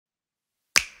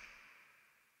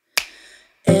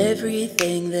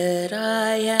Everything that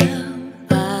I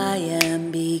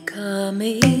am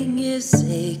becoming is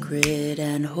sacred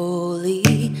and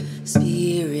holy.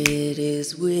 Spirit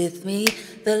is with me,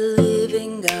 the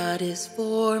living God is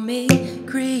for me.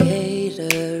 Creator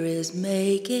is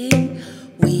making,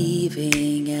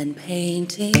 weaving and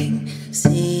painting,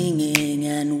 singing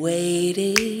and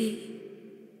waiting.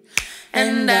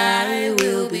 And I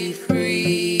will be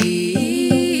free.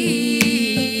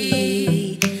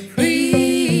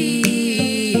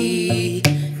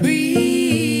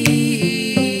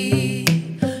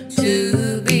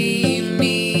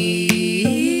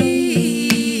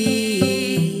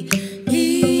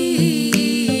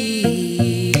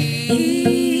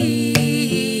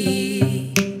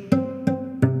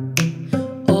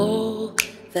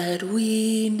 That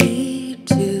we need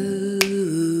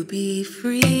to be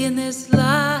free in this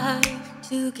life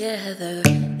together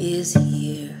is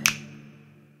here.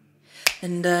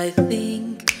 And I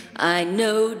think I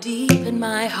know deep in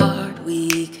my heart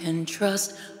we can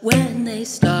trust when they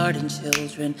start and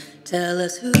children tell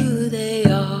us who they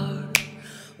are.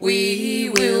 We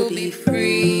will be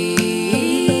free.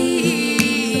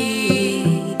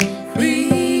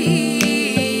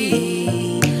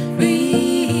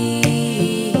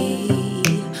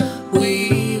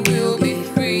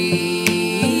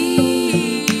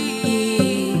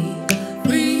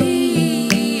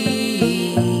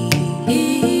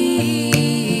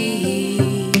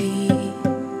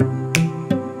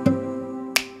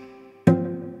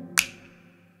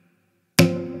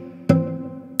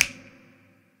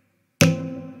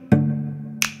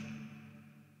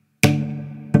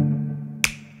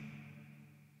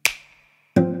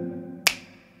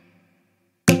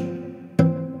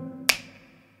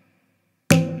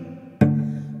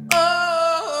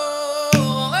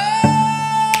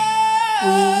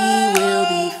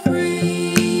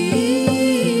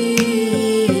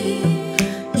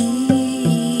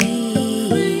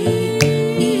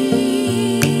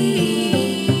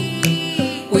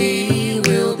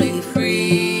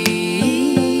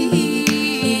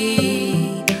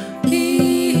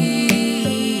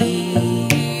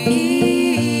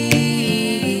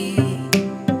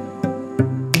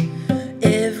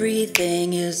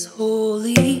 Everything is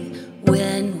holy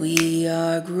when we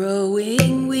are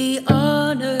growing. We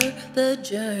honor the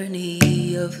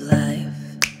journey of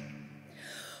life,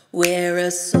 where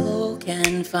a soul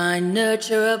can find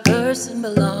nurture, a person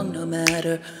belong, no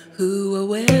matter who or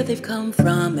where they've come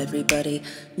from. Everybody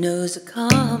knows a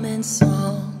common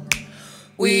song.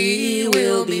 We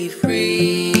will